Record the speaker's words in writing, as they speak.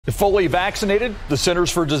Fully vaccinated, the Centers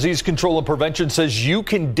for Disease Control and Prevention says you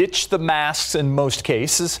can ditch the masks in most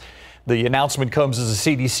cases. The announcement comes as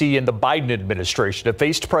the CDC and the Biden administration have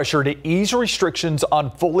faced pressure to ease restrictions on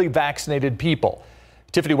fully vaccinated people.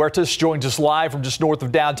 Tiffany Huertas joins us live from just north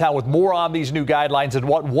of downtown with more on these new guidelines and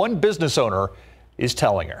what one business owner is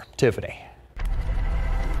telling her. Tiffany.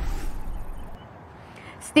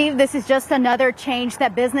 Steve, this is just another change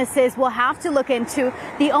that businesses will have to look into.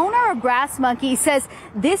 The owner of Grass Monkey says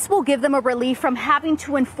this will give them a relief from having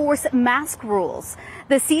to enforce mask rules.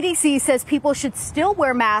 The CDC says people should still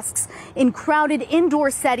wear masks in crowded indoor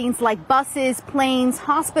settings like buses, planes,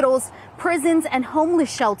 hospitals, prisons, and homeless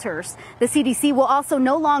shelters. The CDC will also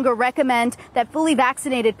no longer recommend that fully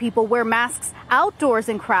vaccinated people wear masks outdoors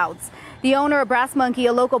in crowds. The owner of Grass Monkey,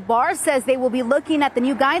 a local bar, says they will be looking at the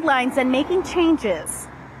new guidelines and making changes.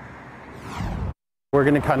 We're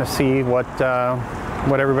going to kind of see what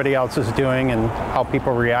everybody else is doing and how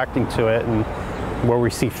people are reacting to it, and where we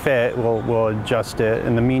see fit, we'll adjust it.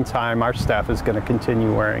 In the meantime, our staff is going to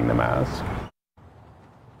continue wearing the mask.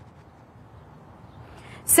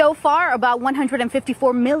 So far, about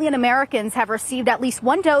 154 million Americans have received at least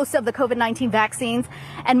one dose of the COVID-19 vaccines,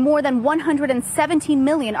 and more than 117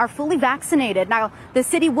 million are fully vaccinated. Now, the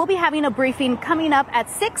city will be having a briefing coming up at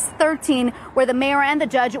 6:13 where the mayor and the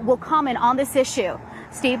judge will comment on this issue.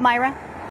 Steve, Myra?